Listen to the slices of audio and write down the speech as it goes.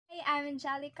I'm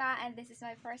Angelica and this is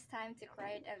my first time to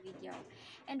create a video.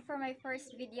 And for my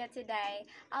first video today,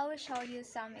 I will show you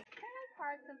some external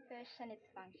parts of fish and its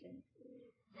functions.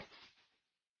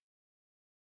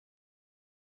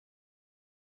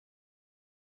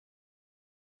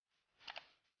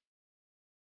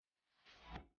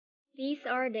 These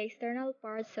are the external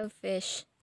parts of fish.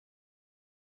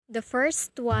 The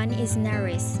first one is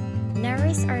nares.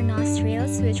 Nares are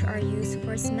nostrils which are used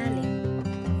for smelling.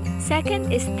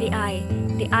 Second is the eye.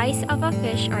 The eyes of a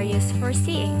fish are used for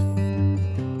seeing.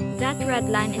 That red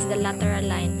line is the lateral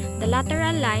line. The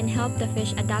lateral line helps the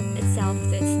fish adapt itself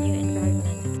to its new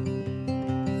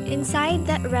environment. Inside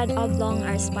that red oblong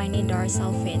are spiny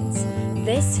dorsal fins.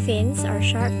 These fins are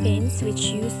sharp fins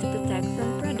which used to protect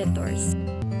from predators.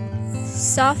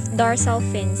 Soft dorsal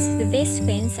fins. These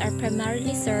fins are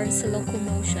primarily serves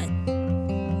locomotion.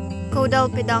 Caudal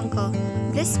Peduncle.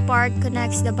 This part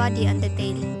connects the body and the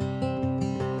tail.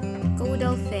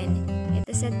 Caudal fin. It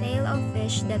is a tail of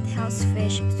fish that helps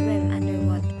fish swim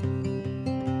underwater.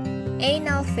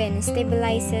 Anal fin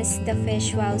stabilizes the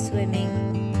fish while swimming.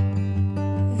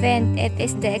 Vent. It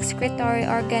is the excretory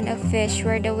organ of fish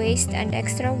where the waste and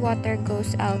extra water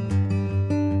goes out.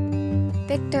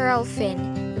 Pectoral fin.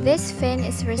 This fin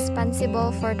is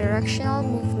responsible for directional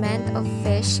movement of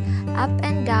fish up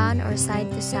and down or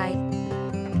side to side.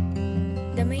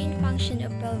 The main function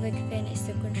of pelvic fin is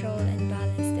to control and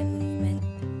balance the movement.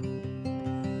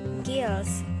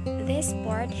 Gills. This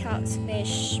part helps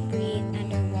fish breathe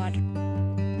underwater.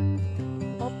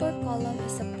 Upper column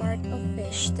is a part of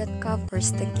fish that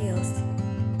covers the gills.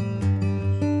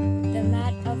 The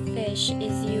mouth of fish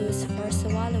is used for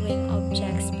swallowing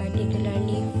objects,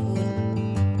 particularly food.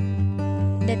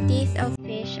 The teeth of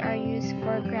fish are used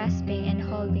for grasping and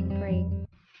holding prey.